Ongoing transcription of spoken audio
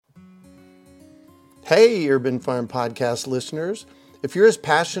Hey, Urban Farm Podcast listeners. If you're as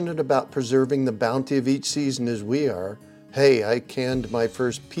passionate about preserving the bounty of each season as we are, hey, I canned my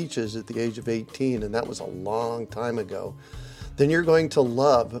first peaches at the age of 18, and that was a long time ago, then you're going to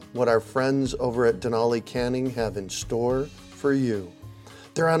love what our friends over at Denali Canning have in store for you.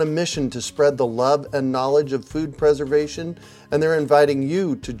 They're on a mission to spread the love and knowledge of food preservation, and they're inviting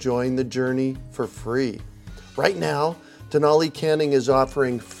you to join the journey for free. Right now, Denali Canning is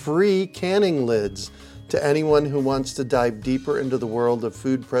offering free canning lids to anyone who wants to dive deeper into the world of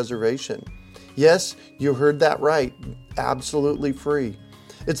food preservation. Yes, you heard that right, absolutely free.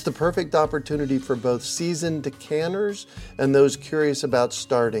 It's the perfect opportunity for both seasoned canners and those curious about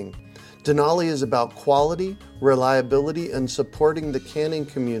starting. Denali is about quality, reliability, and supporting the canning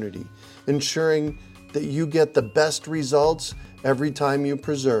community, ensuring that you get the best results every time you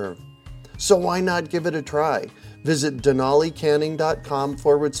preserve. So why not give it a try? Visit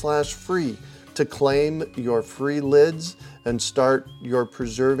denalicanning.com/free to claim your free lids and start your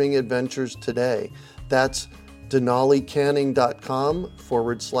preserving adventures today. That's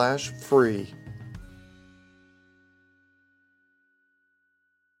denalicanning.com/free.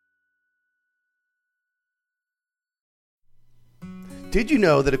 Did you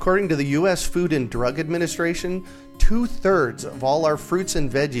know that according to the U.S. Food and Drug Administration, 2/3 of all our fruits and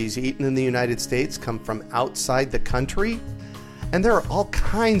veggies eaten in the United States come from outside the country? And there are all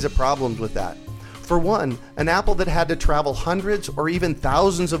kinds of problems with that. For one, an apple that had to travel hundreds or even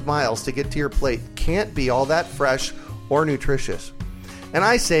thousands of miles to get to your plate can't be all that fresh or nutritious. And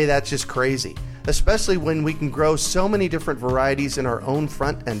I say that's just crazy, especially when we can grow so many different varieties in our own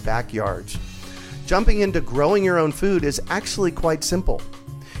front and backyards. Jumping into growing your own food is actually quite simple.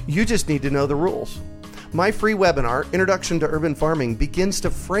 You just need to know the rules. My free webinar, Introduction to Urban Farming, begins to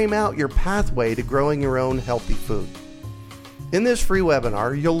frame out your pathway to growing your own healthy food. In this free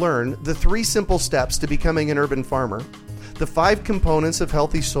webinar, you'll learn the 3 simple steps to becoming an urban farmer, the 5 components of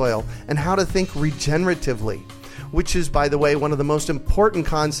healthy soil, and how to think regeneratively, which is, by the way, one of the most important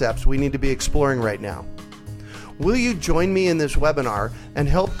concepts we need to be exploring right now. Will you join me in this webinar and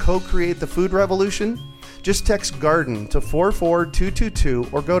help co-create the food revolution? Just text GARDEN to 44222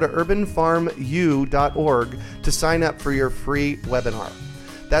 or go to urbanfarmu.org to sign up for your free webinar.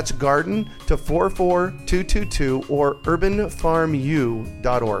 That's GARDEN to 44222 or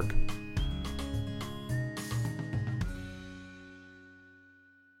urbanfarmu.org.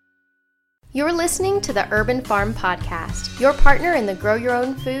 You're listening to the Urban Farm Podcast, your partner in the Grow Your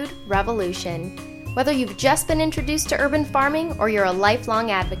Own Food revolution. Whether you've just been introduced to urban farming or you're a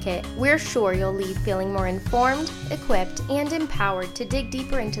lifelong advocate, we're sure you'll leave feeling more informed, equipped, and empowered to dig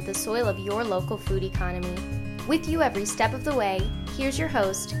deeper into the soil of your local food economy. With you every step of the way, here's your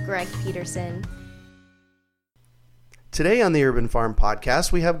host, Greg Peterson. Today on the Urban Farm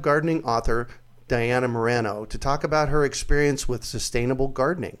Podcast, we have gardening author Diana Maranhao to talk about her experience with sustainable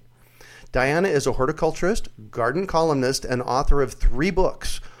gardening. Diana is a horticulturist, garden columnist, and author of 3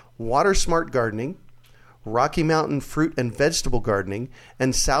 books, Water Smart Gardening, Rocky Mountain Fruit and Vegetable Gardening,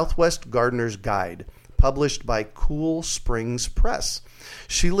 and Southwest Gardener's Guide, published by Cool Springs Press.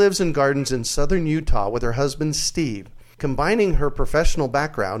 She lives in gardens in southern Utah with her husband, Steve. Combining her professional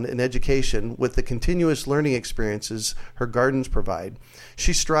background in education with the continuous learning experiences her gardens provide,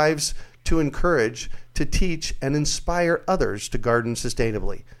 she strives to encourage, to teach, and inspire others to garden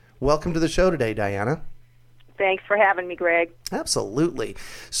sustainably. Welcome to the show today, Diana. Thanks for having me, Greg. Absolutely.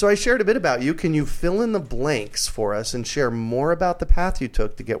 So I shared a bit about you. Can you fill in the blanks for us and share more about the path you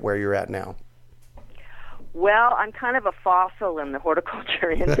took to get where you're at now? Well, I'm kind of a fossil in the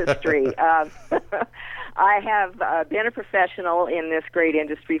horticulture industry. I have been a professional in this great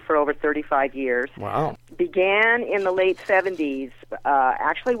industry for over 35 years. Wow. Began in the late 70s,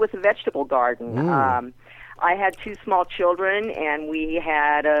 actually with a vegetable garden. I had 2 small children, and we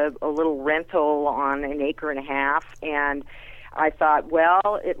had a little rental on an acre and a half, and I thought,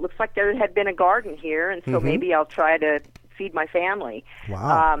 well, it looks like there had been a garden here, and so maybe I'll try to feed my family.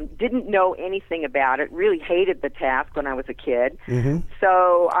 Wow. Didn't know anything about it, really hated the task when I was a kid,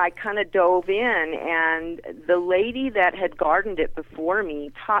 so I kind of dove in, and the lady that had gardened it before me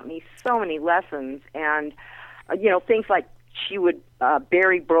taught me so many lessons, and, things like she would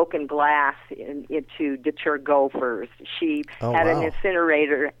bury broken glass to deter gophers. She had an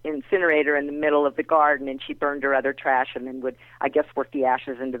incinerator in the middle of the garden, and she burned her other trash and then would, I guess, work the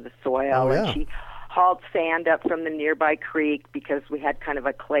ashes into the soil. And she hauled sand up from the nearby creek because we had kind of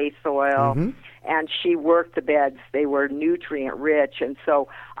a clay soil. And she worked the beds. They were nutrient rich. And so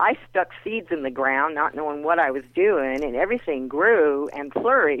I stuck seeds in the ground, not knowing what I was doing, and everything grew and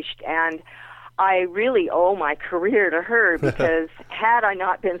flourished. And I really owe my career to her because had I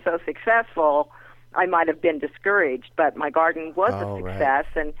not been so successful, I might have been discouraged, but my garden was a success,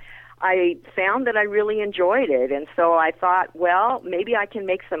 and I found that I really enjoyed it. And so I thought, well, maybe I can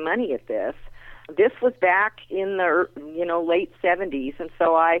make some money at this. This was back in the late 70s, and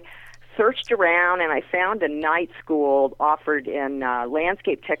so I searched around and I found a night school offered in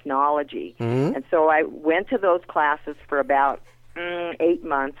landscape technology. Mm-hmm. And so I went to those classes for about 8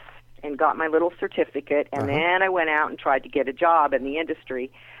 months and got my little certificate, and then I went out and tried to get a job in the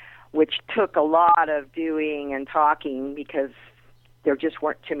industry, which took a lot of doing and talking because there just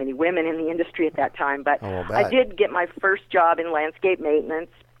weren't too many women in the industry at that time. But I did get my first job in landscape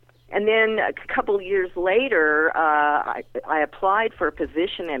maintenance. And then a couple of years later, I applied for a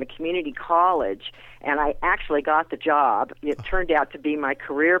position at a community college, and I actually got the job. It turned out to be my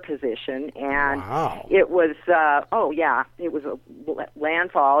career position, and it was, it was a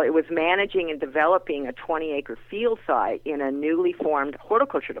landfall. It was managing and developing a 20-acre field site in a newly formed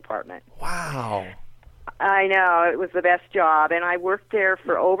horticulture department. Wow. I know, it was the best job, and I worked there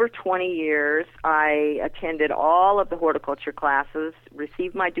for over 20 years. I attended all of the horticulture classes,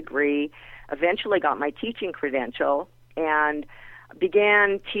 received my degree, eventually got my teaching credential, and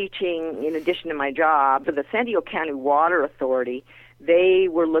began teaching in addition to my job for the San Diego County Water Authority. They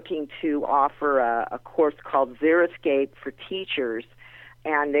were looking to offer a course called Xeriscape for teachers,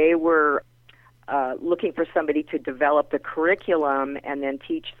 and they were looking for somebody to develop the curriculum and then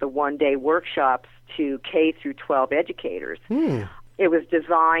teach the one-day workshops to K through 12 educators. It was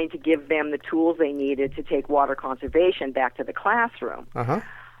designed to give them the tools they needed to take water conservation back to the classroom.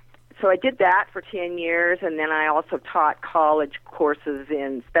 So I did that for 10 years, and then I also taught college courses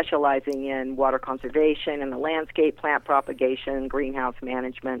in specializing in water conservation and the landscape, plant propagation, greenhouse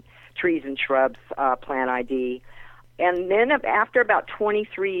management, trees and shrubs, plant ID. And then after about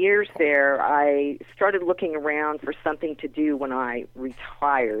 23 years there, I started looking around for something to do when I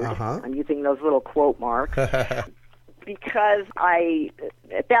retired. I'm using those little quote marks. Because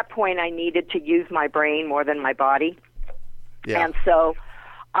at that point, I needed to use my brain more than my body. Yeah. And so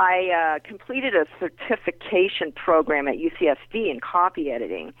I completed a certification program at UCSD in copy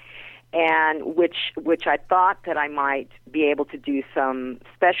editing, and which I thought that I might be able to do some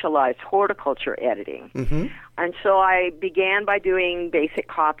specialized horticulture editing. And so I began by doing basic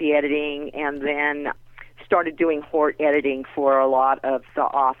copy editing, and then started doing hort editing for a lot of the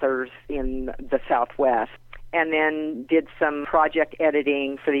authors in the Southwest, and then did some project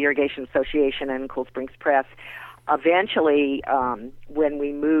editing for the Irrigation Association and Cool Springs Press. Eventually, when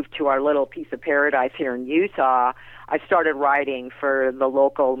we moved to our little piece of paradise here in Utah, I started writing for the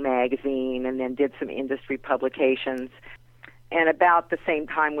local magazine and then did some industry publications. And about the same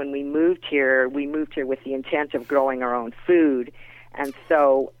time when we moved here with the intent of growing our own food. And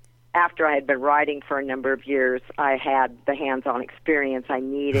so after I had been writing for a number of years, I had the hands-on experience I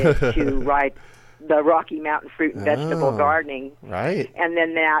needed to write the Rocky Mountain fruit and vegetable gardening. Right. And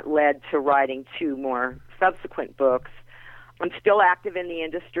then that led to writing 2 more subsequent books. I'm still active in the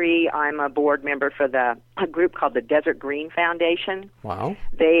industry. I'm a board member for a group called the Desert Green Foundation. Wow.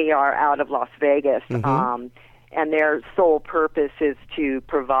 They are out of Las Vegas, and their sole purpose is to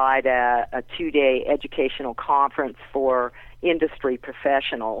provide a 2-day educational conference for industry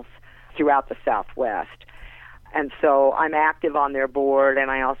professionals throughout the Southwest. And so I'm active on their board, and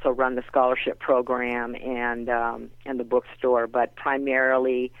I also run the scholarship program and the bookstore. But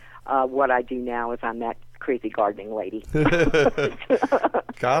primarily, what I do now is I'm that crazy gardening lady.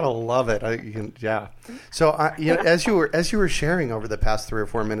 Gotta love it. So, as you were sharing over the past 3 or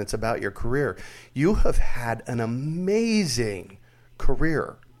 4 minutes about your career, you have had an amazing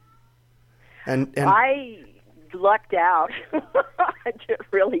career. And I lucked out. I just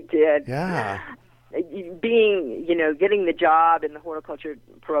really did. Yeah. Getting the job in the horticulture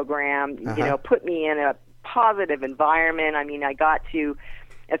program, put me in a positive environment. I mean, I got to,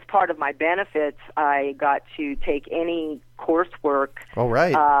 as part of my benefits, I got to take any coursework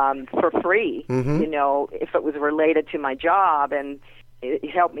for free, if it was related to my job. And it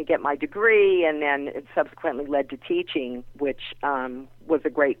helped me get my degree, and then it subsequently led to teaching, which was a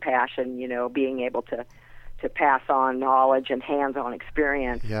great passion, being able to pass on knowledge and hands-on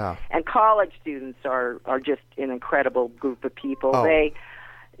experience. Yeah. And college students are just an incredible group of people. Oh.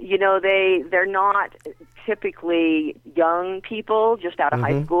 They're not typically young people just out of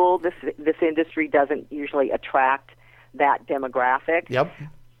high school. This industry doesn't usually attract that demographic. Yep.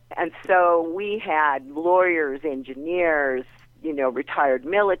 And so we had lawyers, engineers, retired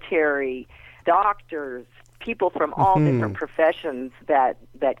military, doctors, people from all different professions that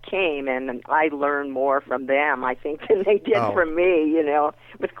came, and I learned more from them, I think, than they did from me. It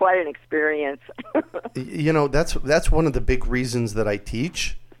was quite an experience. That's one of the big reasons that I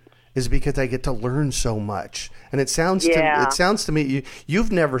teach, is because I get to learn so much. And it sounds to me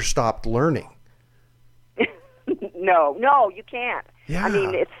you've never stopped learning. No, you can't. Yeah. I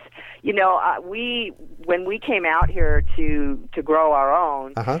mean, it's, when we came out here to grow our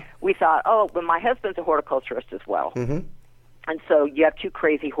own, we thought, well, my husband's a horticulturist as well. Mm-hmm. And so you have two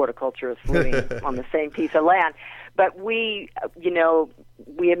crazy horticulturists living on the same piece of land. But we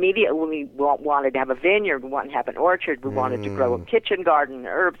immediately wanted to have a vineyard. We wanted to have an orchard. We wanted to grow a kitchen garden,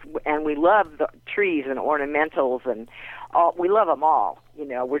 herbs, and we love the trees and ornamentals and all. We love them all.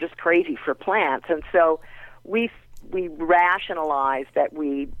 We're just crazy for plants. And so we rationalized that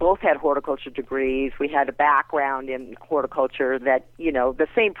we both had horticulture degrees. We had a background in horticulture that, the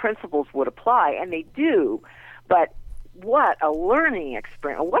same principles would apply, and they do. But what a learning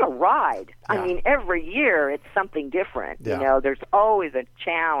experience. What a ride. Yeah. I mean, every year it's something different. Yeah. There's always a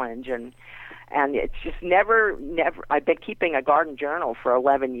challenge, and it's just never, I've been keeping a garden journal for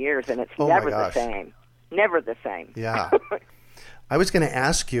 11 years, and it's never the same. Never the same. Yeah. I was going to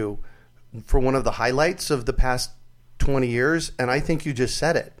ask you for one of the highlights of the past 20 years, and I think you just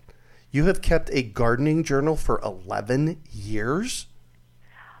said it. You have kept a gardening journal for 11 years?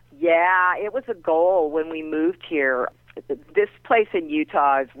 Yeah, it was a goal when we moved here. This place in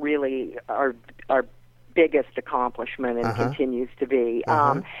Utah is really our biggest accomplishment, and continues to be.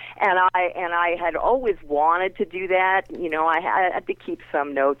 And I had always wanted to do that. I had to keep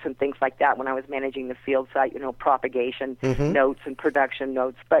some notes and things like that when I was managing the field site. Propagation notes and production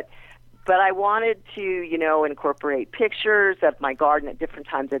notes, but I wanted to, incorporate pictures of my garden at different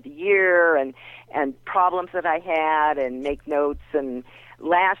times of the year and problems that I had and make notes. And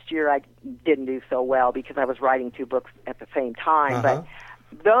last year I didn't do so well because I was writing 2 books at the same time.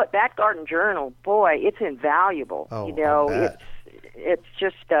 But that garden journal, boy, it's invaluable. It's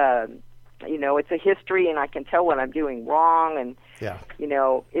just, it's a history, and I can tell when I'm doing wrong. And,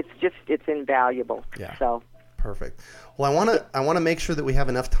 it's invaluable. Yeah. So. Perfect. Well, I want to make sure that we have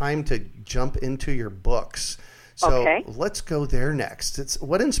enough time to jump into your books. So let's go there next.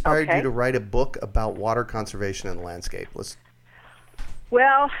 What inspired you to write a book about water conservation and landscape?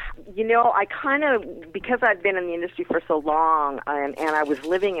 Well, I kind of, because I've been in the industry for so long, and I was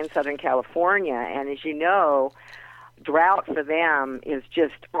living in Southern California, and as you know, drought for them is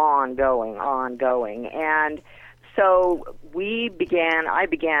just ongoing. And so I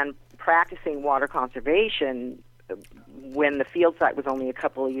began practicing water conservation when the field site was only a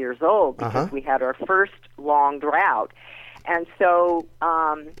couple of years old, because we had our first long drought. And so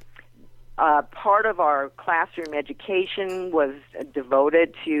part of our classroom education was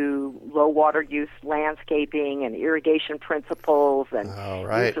devoted to low water use landscaping and irrigation principles and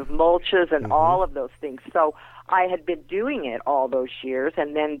use of mulches and all of those things. So I had been doing it all those years,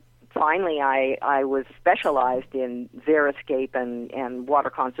 and then finally I was specialized in xeriscape and water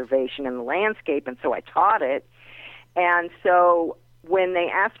conservation and the landscape, and so I taught it. And so when they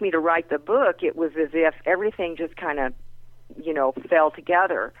asked me to write the book, it was as if everything just kind of, fell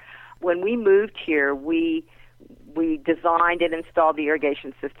together. When we moved here, we designed and installed the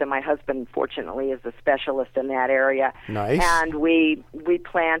irrigation system. My husband, fortunately, is a specialist in that area. Nice. And we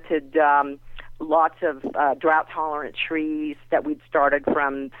planted lots of drought-tolerant trees that we'd started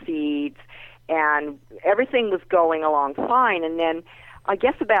from seeds, and everything was going along fine. And then I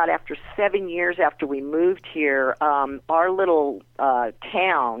guess about after 7 years after we moved here, our little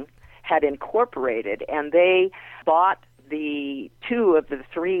town had incorporated, and they bought the 2 of the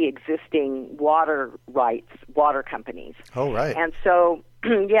 3 existing water companies. Oh, right. And so,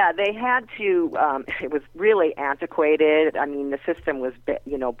 they had to, it was really antiquated. I mean, the system was,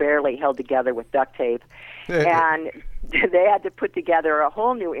 barely held together with duct tape. And they had to put together a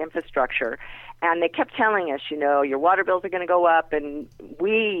whole new infrastructure. And they kept telling us, your water bills are going to go up. And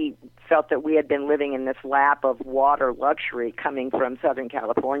we felt that we had been living in this lap of water luxury coming from Southern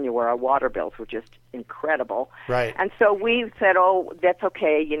California, where our water bills were just incredible. Right. And so we said, that's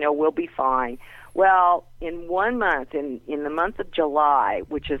okay, we'll be fine. Well, in 1 month, in the month of July,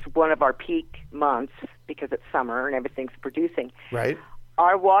 which is one of our peak months because it's summer and everything's producing, right,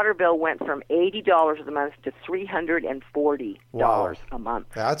 our water bill went from $80 a month to $340 a month.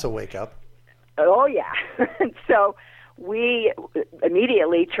 That's a wake up. Oh, yeah. So we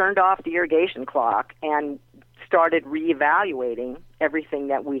immediately turned off the irrigation clock and started reevaluating everything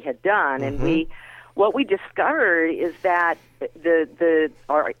that we had done. And what we discovered is that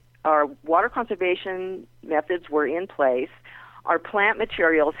our water conservation methods were in place. Our plant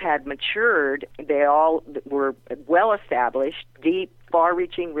materials had matured. They all were well established, deep,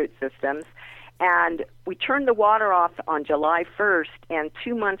 far-reaching root systems. And we turned the water off on July 1st, and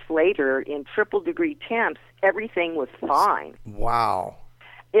 2 months later, in triple-degree temps, everything was fine. Wow.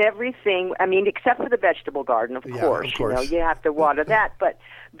 everything, I mean, except for the vegetable garden, of course. Of course. You have to water that, but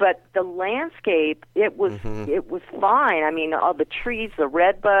the landscape, it was fine. I mean, all the trees, the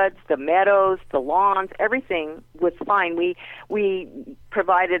redbuds, the meadows, the lawns, everything was fine. We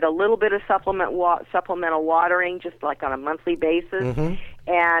provided a little bit of supplemental watering, just like on a monthly basis,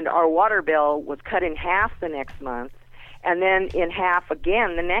 and our water bill was cut in half the next month, and then in half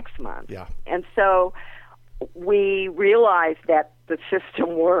again the next month. Yeah. And so we realized that the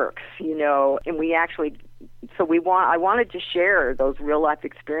system works, and we actually, I wanted to share those real life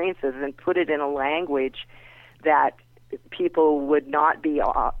experiences and put it in a language that people would not be,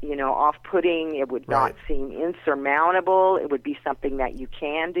 off-putting. It would not seem insurmountable. It would be something that you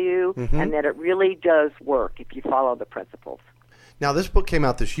can do, and that it really does work if you follow the principles. Now, this book came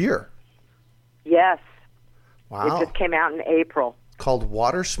out this year. Yes. Wow. It just came out in April. Called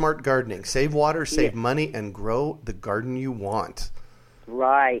Water Smart Gardening. Save water, save money, and grow the garden you want.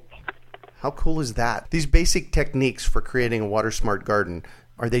 Right. How cool is that? These basic techniques for creating a water smart garden,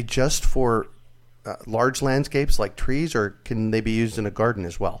 are they just for large landscapes like trees, or can they be used in a garden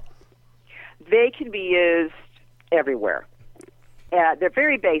as well? They can be used everywhere. They're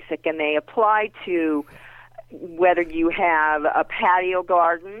very basic, and they apply to whether you have a patio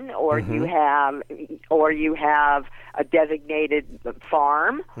garden or you have a designated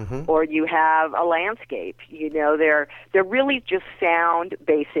farm or you have a landscape. They're really just sound,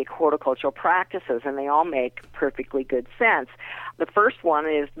 basic horticultural practices, and they all make perfectly good sense. The first one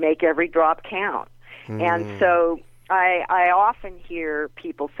is make every drop count. And so I often hear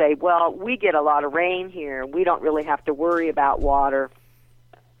people say, well, we get a lot of rain here. We don't really have to worry about water.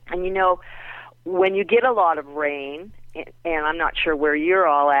 And when you get a lot of rain, and I'm not sure where you're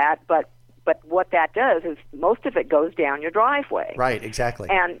all at, but what that does is most of it goes down your driveway. Right, exactly.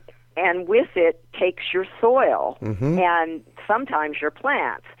 And with it takes your soil and sometimes your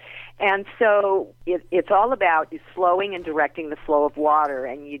plants. And so it's all about slowing and directing the flow of water,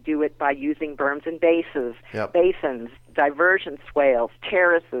 and you do it by using berms and basins, diversion swales,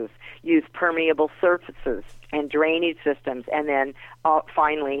 terraces, use permeable surfaces and drainage systems, and then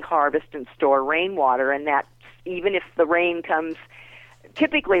finally harvest and store rainwater. And that even if the rain comes,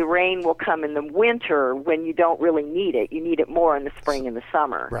 typically rain will come in the winter when you don't really need it. You need it more in the spring and the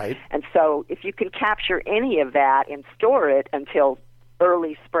summer. Right. And so if you can capture any of that and store it until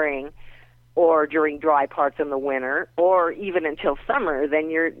early spring or during dry parts in the winter or even until summer, then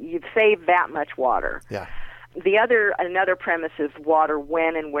you've saved that much water. Yeah. Another premise is water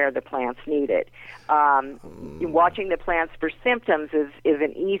when and where the plants need it. Watching the plants for symptoms is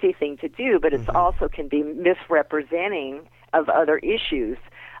an easy thing to do, but it also can be misrepresenting of other issues.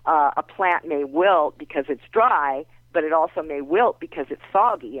 A plant may wilt because it's dry, but it also may wilt because it's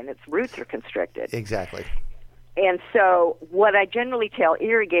soggy and its roots are constricted. Exactly. And so what I generally tell,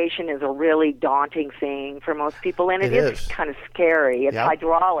 irrigation is a really daunting thing for most people, and it is kind of scary. It's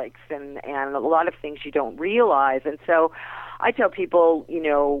hydraulics and a lot of things you don't realize. And so I tell people,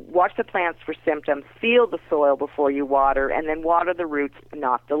 watch the plants for symptoms, feel the soil before you water, and then water the roots,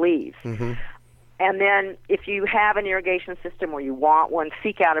 not the leaves. And then if you have an irrigation system or you want one,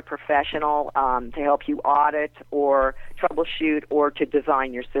 seek out a professional to help you audit or troubleshoot or to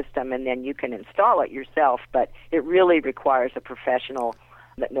design your system, and then you can install it yourself. But it really requires a professional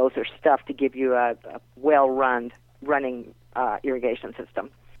that knows their stuff to give you a well-running irrigation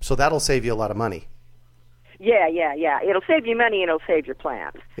system. So that'll save you a lot of money. Yeah. It'll save you money and it'll save your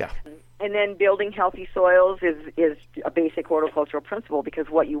plants. Yeah. And then building healthy soils is a basic horticultural principle, because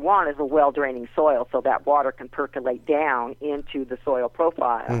what you want is a well-draining soil so that water can percolate down into the soil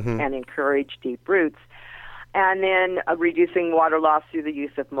profile and encourage deep roots. And then reducing water loss through the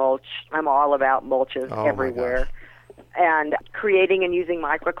use of mulch. I'm all about mulches everywhere. And creating and using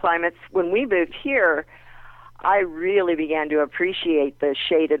microclimates. When we moved here, I really began to appreciate the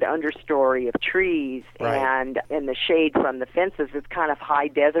shaded understory of trees and the shade from the fences. It's kind of high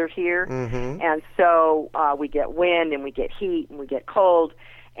desert here. And so we get wind and we get heat and we get cold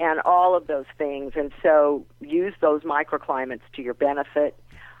and all of those things. And so use those microclimates to your benefit.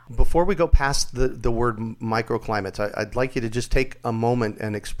 Before we go past the word microclimates, I'd like you to just take a moment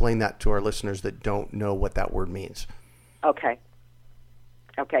and explain that to our listeners that don't know what that word means. Okay.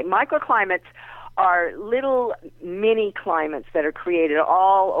 Microclimates are little mini climates that are created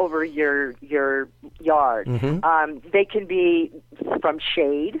all over your yard. They can be from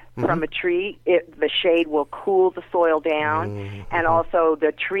shade, from a tree. The shade will cool the soil down, and also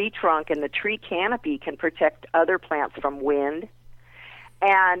the tree trunk and the tree canopy can protect other plants from wind.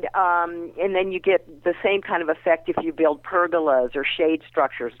 And then you get the same kind of effect if you build pergolas or shade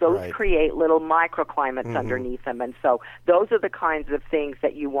structures. Those create little microclimates underneath them. And so those are the kinds of things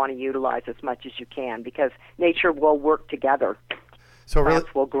that you want to utilize as much as you can, because nature will work together. So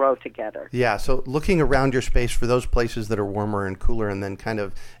plants will grow together. Yeah, so looking around your space for those places that are warmer and cooler, and then kind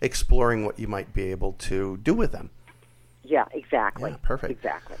of exploring what you might be able to do with them. Yeah, exactly. Yeah, perfect.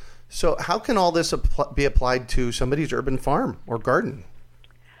 Exactly. So how can all this be applied to somebody's urban farm or garden?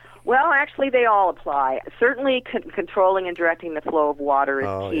 Well, actually, they all apply. Certainly, controlling and directing the flow of water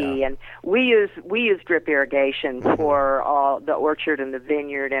is key. Yeah. And we use drip irrigation for all the orchard and the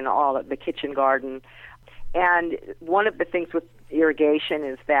vineyard and all of the kitchen garden. And one of the things with irrigation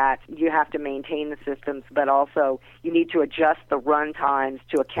is that you have to maintain the systems, but also you need to adjust the run times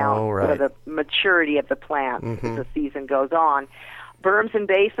to account for the maturity of the plants as the season goes on. Berms and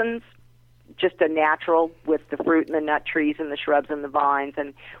basins, just a natural with the fruit and the nut trees and the shrubs and the vines.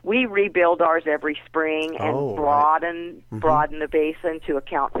 And we rebuild ours every spring and broaden the basin to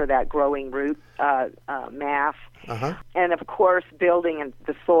account for that growing root mass. And, of course, building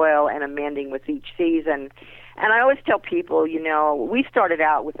the soil and amending with each season. And I always tell people, we started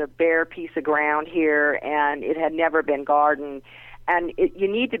out with a bare piece of ground here, and it had never been gardened. And you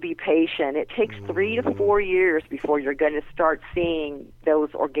need to be patient. It takes 3 to 4 years before you're going to start seeing those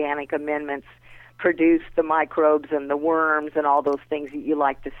organic amendments produce the microbes and the worms and all those things that you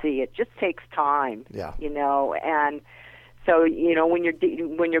like to see. It just takes time, And so, when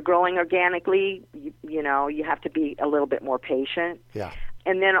you're growing organically, you have to be a little bit more patient. Yeah.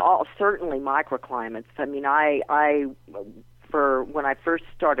 And then certainly microclimates. I mean, when I first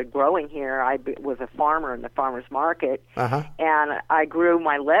started growing here, I was a farmer in the farmer's market, and I grew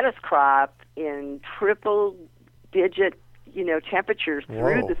my lettuce crop in triple-digit, temperatures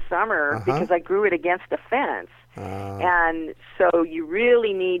through the summer because I grew it against a fence. And so you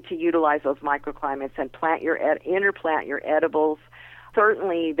really need to utilize those microclimates and interplant your edibles.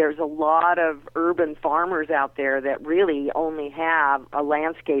 Certainly, there's a lot of urban farmers out there that really only have a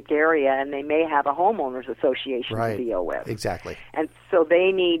landscaped area, and they may have a homeowners association to deal with. Exactly. And so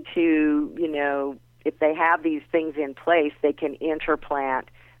they need to, if they have these things in place, they can interplant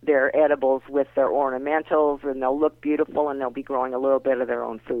their edibles with their ornamentals, and they'll look beautiful, and they'll be growing a little bit of their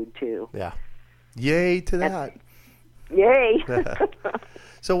own food, too. Yeah. Yay to that. Yay.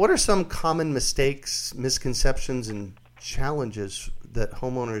 So what are some common mistakes, misconceptions, and challenges that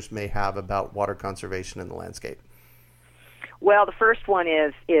homeowners may have about water conservation in the landscape? Well, the first one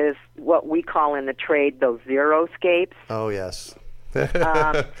is what we call in the trade those xeriscapes. Oh, yes.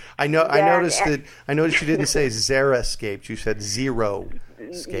 I noticed you didn't say xeriscapes. You said xeroscape.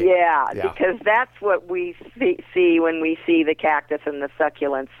 Yeah, because that's what we see when we see the cactus and the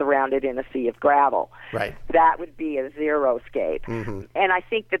succulents surrounded in a sea of gravel. Right. That would be a xeroscape. And I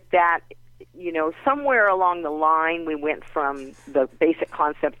think that somewhere along the line we went from the basic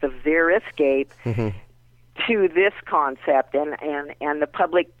concept of xeriscape to this concept, and the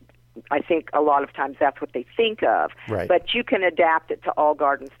public, I think a lot of times that's what they think of. Right. But you can adapt it to all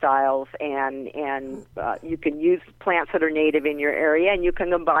garden styles, and you can use plants that are native in your area, and you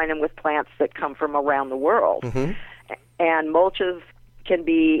can combine them with plants that come from around the world. And mulches can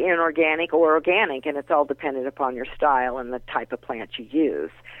be inorganic or organic, and it's all dependent upon your style and the type of plant you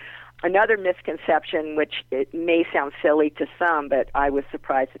use. Another misconception, which it may sound silly to some, but I was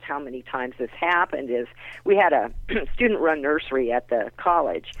surprised at how many times this happened, is we had a student-run nursery at the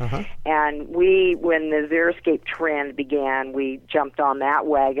college, and when the xeriscape trend began, we jumped on that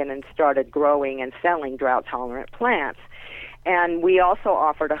wagon and started growing and selling drought-tolerant plants. And we also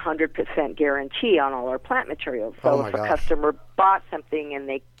offered a 100% guarantee on all our plant materials. So if a customer bought something and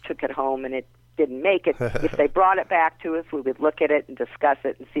they took it home and it didn't make it, if they brought it back to us, we would look at it and discuss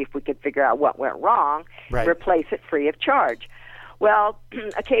it and see if we could figure out what went wrong, replace it free of charge. Well,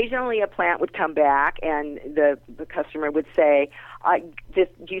 occasionally a plant would come back and the customer would say,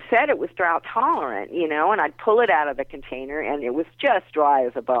 you said it was drought tolerant, and I'd pull it out of the container and it was just dry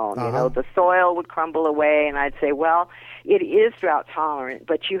as a bone. The soil would crumble away, and I'd say, well, it is drought tolerant,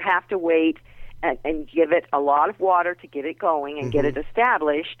 but you have to wait and give it a lot of water to get it going and get it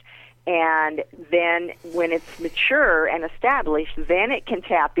established. And then when it's mature and established, then it can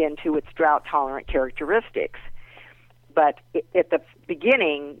tap into its drought-tolerant characteristics. But at the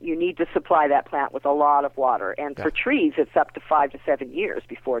beginning, you need to supply that plant with a lot of water. And for trees, it's up to 5 to 7 years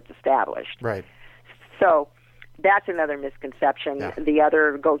before it's established. Right. So that's another misconception. The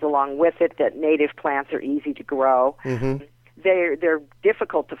other goes along with it, that native plants are easy to grow. they're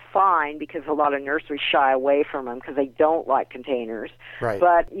difficult to find because a lot of nurseries shy away from them because they don't like containers. Right.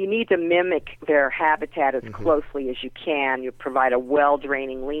 But you need to mimic their habitat as closely as you can. You provide a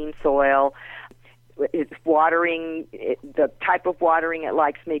well-draining, lean soil. It's watering, the type of watering it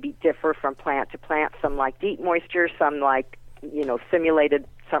likes maybe differ from plant to plant. Some like deep moisture, some like, simulated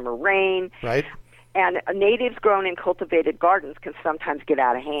summer rain. Right. And natives grown in cultivated gardens can sometimes get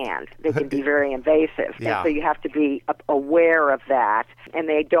out of hand. They can be very invasive. Yeah. And so you have to be aware of that. And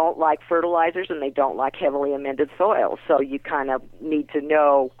they don't like fertilizers and they don't like heavily amended soils. So you kind of need to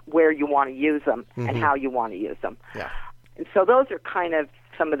know where you want to use them and how you want to use them. Yeah. And so those are kind of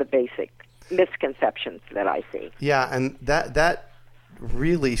some of the basic misconceptions that I see. Yeah, and that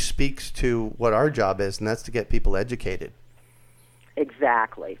really speaks to what our job is, and that's to get people educated.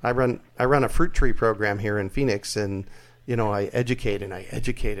 Exactly. I run a fruit tree program here in Phoenix, and I educate and I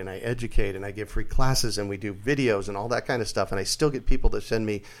educate and I educate, and I give free classes, and we do videos and all that kind of stuff, and I still get people to send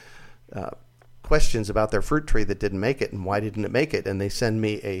me questions about their fruit tree that didn't make it and why didn't it make it, and they send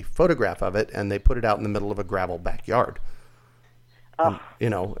me a photograph of it and they put it out in the middle of a gravel backyard. Cooked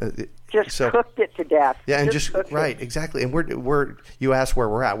it to death. Yeah, and just right, exactly. And we're you asked where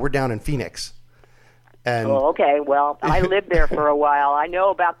we're at. We're down in Phoenix. And okay. Well, I lived there for a while. I know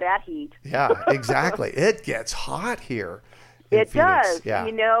about that heat. Yeah, exactly. It gets hot here. It Phoenix. does. Yeah.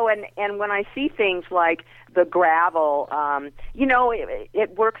 And when I see things like the gravel,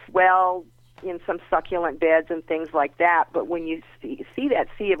 it works well in some succulent beds and things like that. But when you see that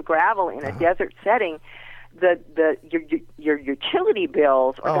sea of gravel in a desert setting, your utility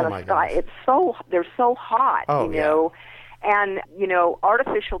bills are going to start. They're so hot, know. And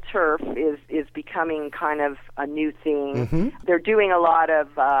artificial turf is becoming kind of a new thing. They're doing a lot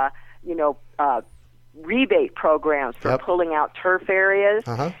of rebate programs for pulling out turf areas,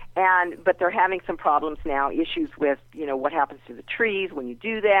 but they're having some problems now, issues with what happens to the trees when you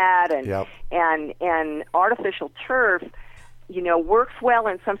do that, and artificial turf works well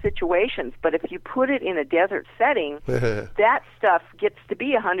in some situations, but if you put it in a desert setting, that stuff gets to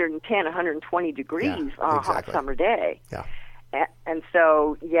be 110, 120 degrees on a hot summer day. Yeah. And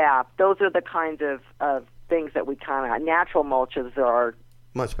so, those are the kinds of things that we natural mulches are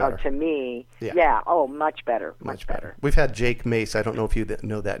much better. To me. Much better. Much better. We've had Jake Mace. I don't know if you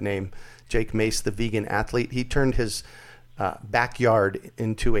know that name. Jake Mace, the vegan athlete. He turned his backyard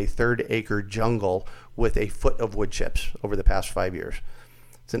into a 3-acre jungle with a foot of wood chips over the past 5 years.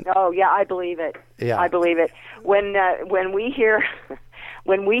 I believe it. Yeah. I believe it. When we hear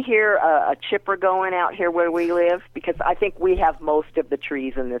a chipper going out here where we live, because I think we have most of the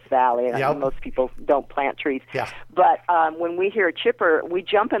trees in this valley. Most people don't plant trees. Yeah. But when we hear a chipper, we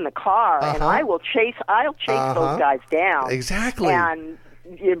jump in the car and I'll chase those guys down. Exactly. And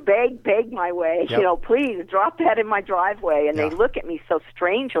you beg my way, please drop that in my driveway. And they look at me so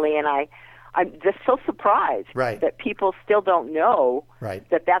strangely, and I'm just so surprised that people still don't know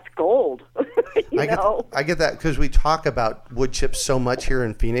that that's gold. I get that because we talk about wood chips so much here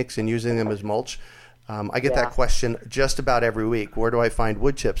in Phoenix and using them as mulch. I get that question just about every week. Where do I find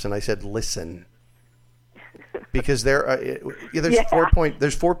wood chips? And I said, listen. Because there's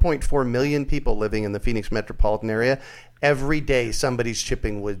 4.4 million people living in the Phoenix metropolitan area. Every day somebody's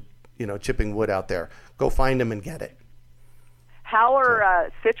chipping wood out there. Go find them and get it. How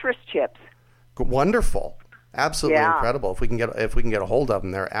are citrus chips? Wonderful, absolutely incredible. If we can get a hold of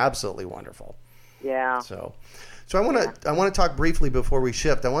them, they're absolutely wonderful. Yeah. So I want to talk briefly before we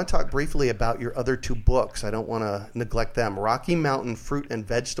shift. I want to talk briefly about your other two books. I don't want to neglect them: Rocky Mountain Fruit and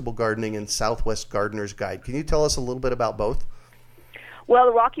Vegetable Gardening and Southwest Gardener's Guide. Can you tell us a little bit about both? Well,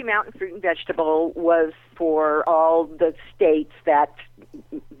 the Rocky Mountain Fruit and Vegetable was for all the states that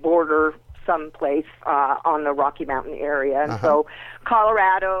border someplace on the Rocky Mountain area. And so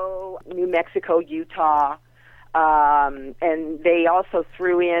Colorado, New Mexico, Utah, and they also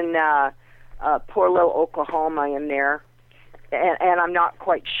threw in poor little Oklahoma in there. And I'm not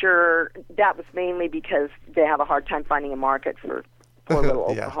quite sure. That was mainly because they have a hard time finding a market for poor little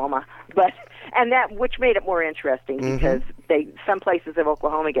Oklahoma. And that, which made it more interesting because some places of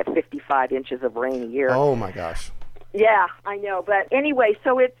Oklahoma get 55 inches of rain a year. Oh my gosh. Yeah, I know. But anyway,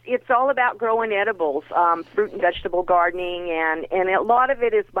 so it's all about growing edibles, fruit and vegetable gardening, and a lot of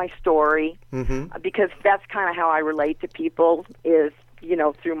it is my story because that's kind of how I relate to people is,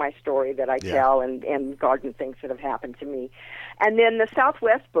 through my story that I tell and garden things that have happened to me. And then the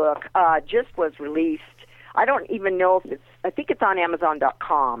Southwest book just was released. I don't even know if I think it's on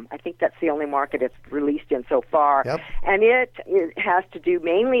Amazon.com. I think that's the only market it's released in so far. Yep. And it has to do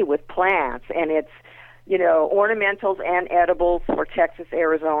mainly with plants, and it's ornamentals and edibles for Texas,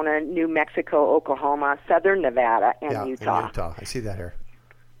 Arizona, New Mexico, Oklahoma, Southern Nevada, and Utah. And Utah. I see that here.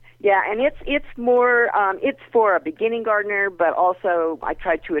 Yeah, and it's more it's for a beginning gardener, but also I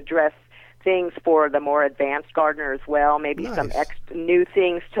try to address things for the more advanced gardener as well. Maybe Nice. some new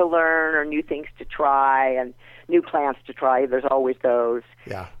things to learn or new things to try and new plants to try. There's always those.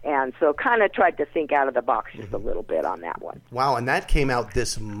 Yeah. And so kind of tried to think out of the box just a little bit on that one. Wow, and that came out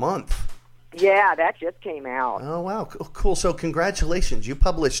this month. Yeah, that just came out. Oh, wow. Cool. So congratulations. You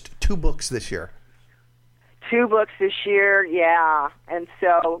published 2 books this year. 2 books this year, yeah. And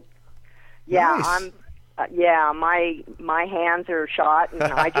so, yeah, Nice. my hands are shot, and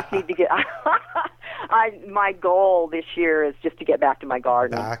I just need to get. My goal this year is just to get back to my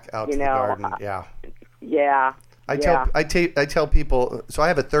garden. Back out to the garden. Yeah. Yeah. I tell people. So I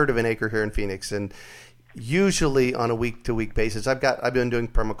have a third of an acre here in Phoenix, and usually on a week-to-week basis, I've been doing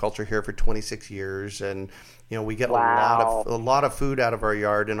permaculture here for 26 years, and we get Wow. a lot of food out of our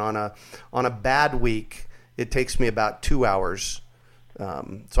yard. And on a bad week, it takes me about 2 hours.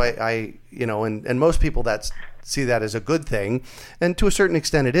 So I and most people see that as a good thing, and to a certain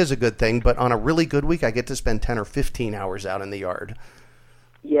extent, it is a good thing. But on a really good week, I get to spend 10 or 15 hours out in the yard.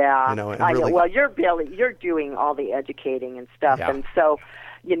 Yeah, I know. Well, you're doing all the educating and stuff, Yeah. and so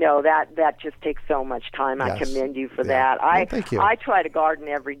that just takes so much time. I Yes. commend you for Yeah. that. Well, thank you. I try to garden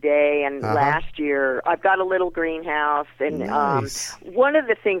every day, and Uh-huh. last year I've got a little greenhouse, and Nice. one of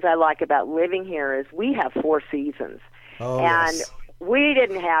the things I like about living here is we have 4 seasons, Oh, and yes. we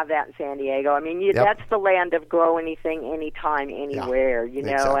didn't have that in San Diego. I mean, Yep. that's the land of grow anything, anytime, anywhere,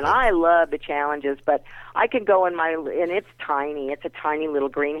 exactly. And I love the challenges, but I can go and it's tiny. It's a tiny little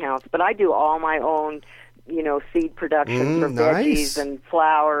greenhouse, but I do all my own, seed production for nice. veggies and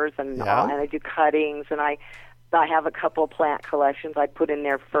flowers, and Yeah. and I do cuttings, and I have a couple of plant collections I put in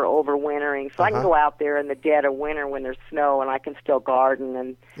there for overwintering, so I can Uh-huh. go out there in the dead of winter when there's snow, and I can still garden,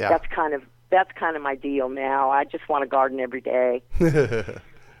 and Yeah. that's kind of my deal now. I just want to garden every day.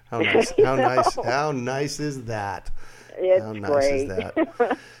 How nice! How nice! How nice is that? It's How nice great. is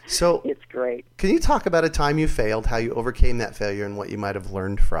that? So, It's great. can you talk about a time you failed, how you overcame that failure, and what you might have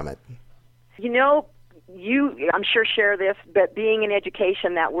learned from it? You, I'm sure, share this, but being in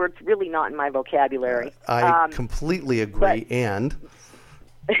education, that word's really not in my vocabulary. I completely agree.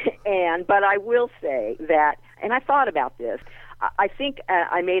 But I will say that, and I thought about this. I think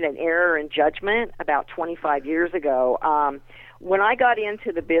I made an error in judgment about 25 years ago. When I got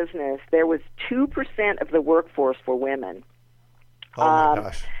into the business, there was 2% of the workforce were women. Oh my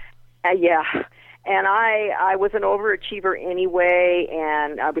gosh! Yeah. And I was an overachiever anyway,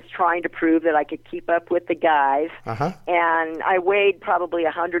 and I was trying to prove that I could keep up with the guys. Uh-huh. And I weighed probably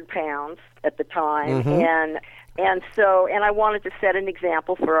 100 pounds at the time, Mm-hmm. and I wanted to set an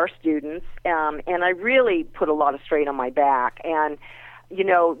example for our students, and I really put a lot of strain on my back. And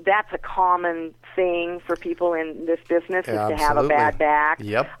that's a common thing for people in this business is to have a bad back.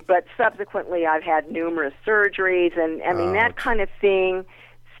 Yep. But subsequently, I've had numerous surgeries, and I mean that kind of thing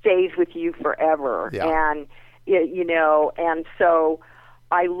stays with you forever. Yeah. And and so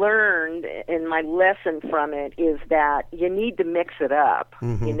I learned, and my lesson from it is that you need to mix it up.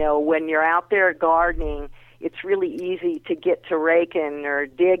 Mm-hmm. When you're out there gardening, it's really easy to get to raking or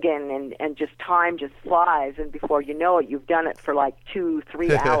digging, and just time just flies, and before you know it, you've done it for like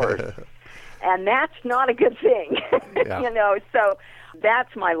 2-3 hours. And that's not a good thing, Yeah. So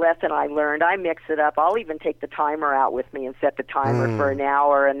that's my lesson I learned. I mix it up. I'll even take the timer out with me and set the timer for an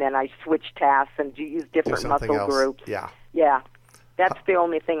hour, and then I switch tasks and use different something muscle else. groups. Yeah. Yeah. That's the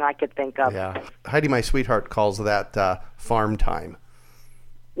only thing I could think of. Yeah. Heidi, my sweetheart, calls that farm time.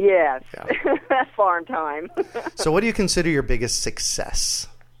 Yes. Yeah. Farm time. So what do you consider your biggest success?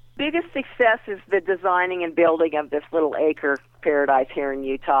 Biggest success is the designing and building of this little acre paradise here in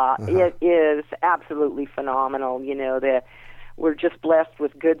Utah. It is absolutely phenomenal. We're just blessed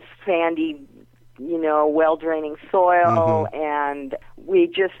with good sandy, well-draining soil, and we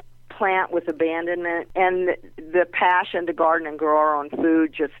just plant with abandonment, and the passion to garden and grow our own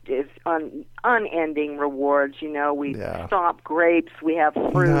food just is unending rewards. We stomp grapes, we have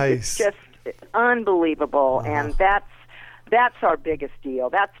fruit. Nice. It's just unbelievable, and that's our biggest deal.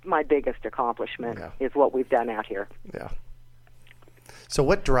 That's my biggest accomplishment, is what we've done out here. Yeah. So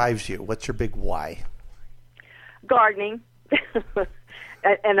what drives you? What's your big why? Gardening.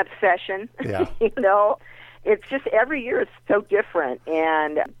 An obsession. Yeah. It's just every year is so different,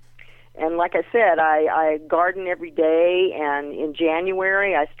 and like I said, I garden every day, and in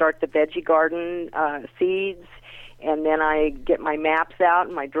January I start the veggie garden seeds, and then I get my maps out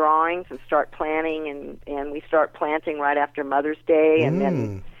and my drawings and start planting, and we start planting right after Mother's Day, and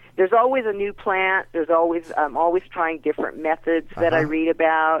then there's always a new plant. I'm always trying different methods that I read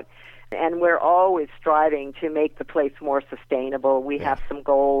about. And we're always striving to make the place more sustainable. We have some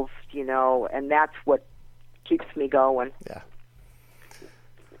goals, and that's what keeps me going. Yeah.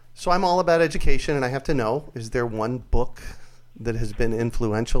 So I'm all about education, and I have to know, is there one book that has been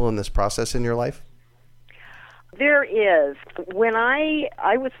influential in this process in your life? There is. When I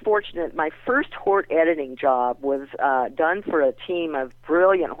was fortunate, my first hort editing job was done for a team of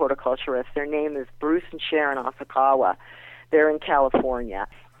brilliant horticulturists. Their name is Bruce and Sharon Asakawa. They're in California.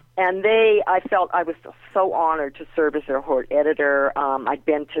 And I felt I was so honored to serve as their hort editor. I'd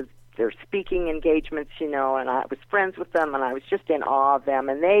been to their speaking engagements, and I was friends with them, and I was just in awe of them.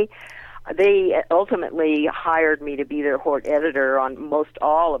 And they ultimately hired me to be their hort editor on most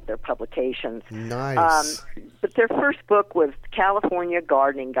all of their publications. Nice. But their first book was California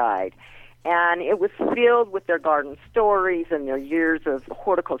Gardening Guide. And it was filled with their garden stories and their years of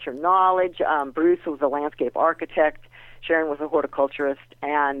horticulture knowledge. Bruce was a landscape architect. Sharon was a horticulturist,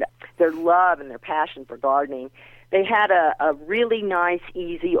 and their love and their passion for gardening. They had a really nice,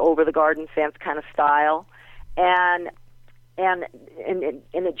 easy, over-the-garden fence kind of style, and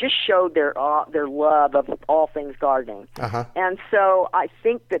it just showed their love of all things gardening. And so I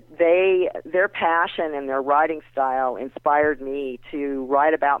think that their passion and their writing style inspired me to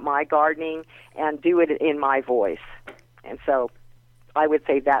write about my gardening and do it in my voice. And so I would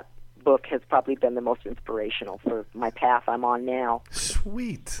say that book has probably been the most inspirational for my path I'm on now.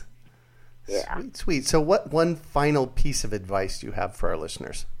 Sweet. Yeah. Sweet. So what one final piece of advice do you have for our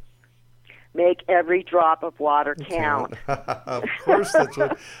listeners? Make every drop of water count. Of course.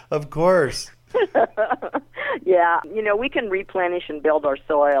 Of course. Yeah. We can replenish and build our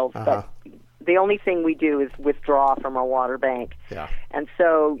soils, but the only thing we do is withdraw from our water bank. Yeah. And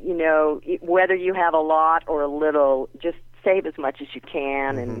so, whether you have a lot or a little, just save as much as you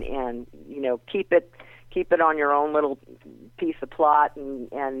can, and keep it on your own little piece of plot,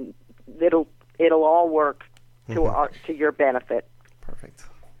 and it'll all work to your benefit. Perfect.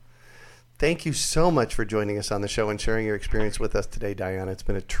 Thank you so much for joining us on the show and sharing your experience with us today, Diana. It's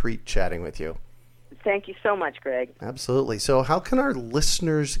been a treat chatting with you. Thank you so much, Greg. Absolutely. So how can our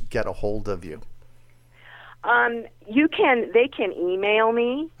listeners get a hold of you? They can email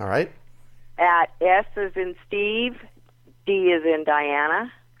me. All right. At S as in Steve, D as in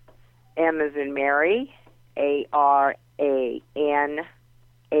Diana, M as in Mary, ARANHAO,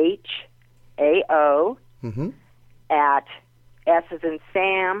 at S as in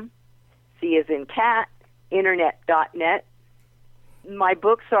Sam, C as in cat, internet.net. My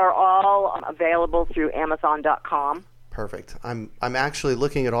books are all available through Amazon.com. Perfect. I'm actually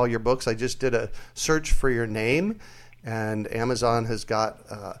looking at all your books. I just did a search for your name, and Amazon has got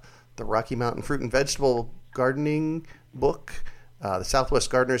the Rocky Mountain Fruit and Vegetable Gardening book, the Southwest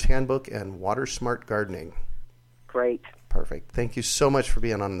Gardener's Handbook, and Water Smart Gardening. Great. Perfect. Thank you so much for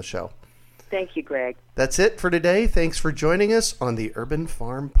being on the show. Thank you, Greg. That's it for today. Thanks for joining us on the Urban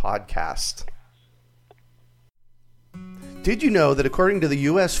Farm Podcast. Did you know that according to the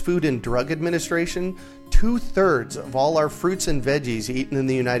U.S. Food and Drug Administration, 2/3 of all our fruits and veggies eaten in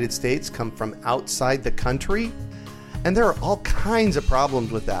the United States come from outside the country? And there are all kinds of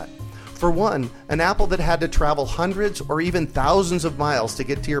problems with that. For one, an apple that had to travel hundreds or even thousands of miles to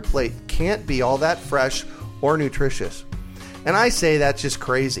get to your plate can't be all that fresh or nutritious. And I say that's just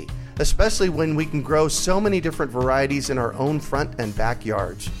crazy, especially when we can grow so many different varieties in our own front and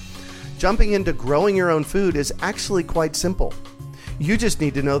backyards. Jumping into growing your own food is actually quite simple. You just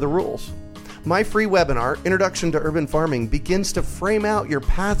need to know the rules. My free webinar, Introduction to Urban Farming, begins to frame out your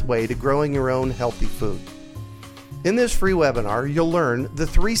pathway to growing your own healthy food. In this free webinar, you'll learn the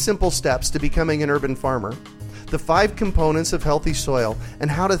 3 simple steps to becoming an urban farmer, the 5 components of healthy soil, and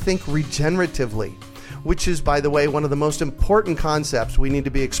how to think regeneratively, which is, by the way, one of the most important concepts we need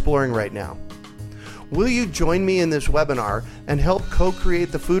to be exploring right now. Will you join me in this webinar and help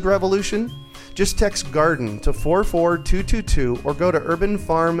co-create the food revolution? Just text GARDEN to 44222 or go to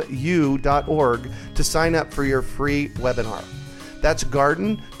urbanfarmu.org to sign up for your free webinar. That's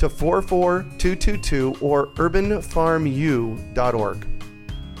GARDEN to 44222 or urbanfarmu.org.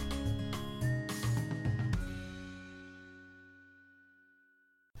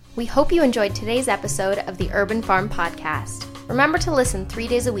 We hope you enjoyed today's episode of the Urban Farm Podcast. Remember to listen 3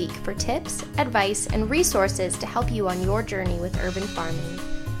 days a week for tips, advice, and resources to help you on your journey with urban farming.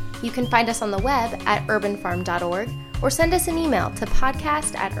 You can find us on the web at urbanfarm.org or send us an email to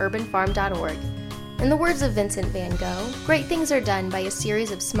podcast@urbanfarm.org. In the words of Vincent van Gogh, great things are done by a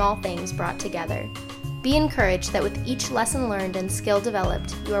series of small things brought together. Be encouraged that with each lesson learned and skill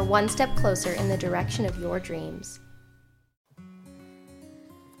developed, you are one step closer in the direction of your dreams.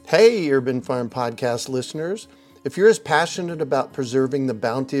 Hey, Urban Farm Podcast listeners. If you're as passionate about preserving the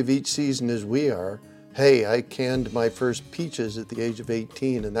bounty of each season as we are, hey, I canned my first peaches at the age of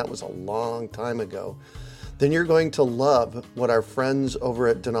 18, and that was a long time ago, then you're going to love what our friends over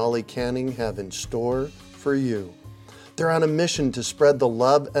at Denali Canning have in store for you. They're on a mission to spread the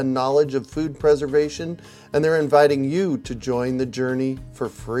love and knowledge of food preservation, and they're inviting you to join the journey for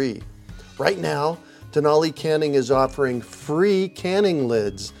free. Right now, Denali Canning is offering free canning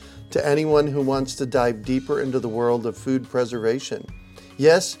lids to anyone who wants to dive deeper into the world of food preservation.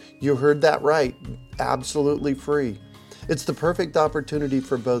 Yes, you heard that right, absolutely free. It's the perfect opportunity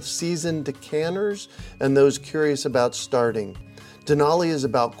for both seasoned canners and those curious about starting. Denali is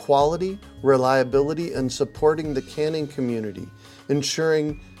about quality, reliability, and supporting the canning community,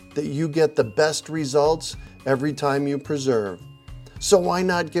 ensuring that you get the best results every time you preserve. So why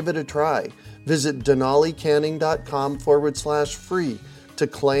not give it a try? Visit denalicanning.com/free to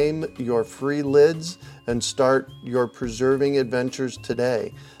claim your free lids and start your preserving adventures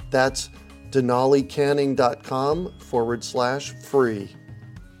today. That's denalicanning.com/free.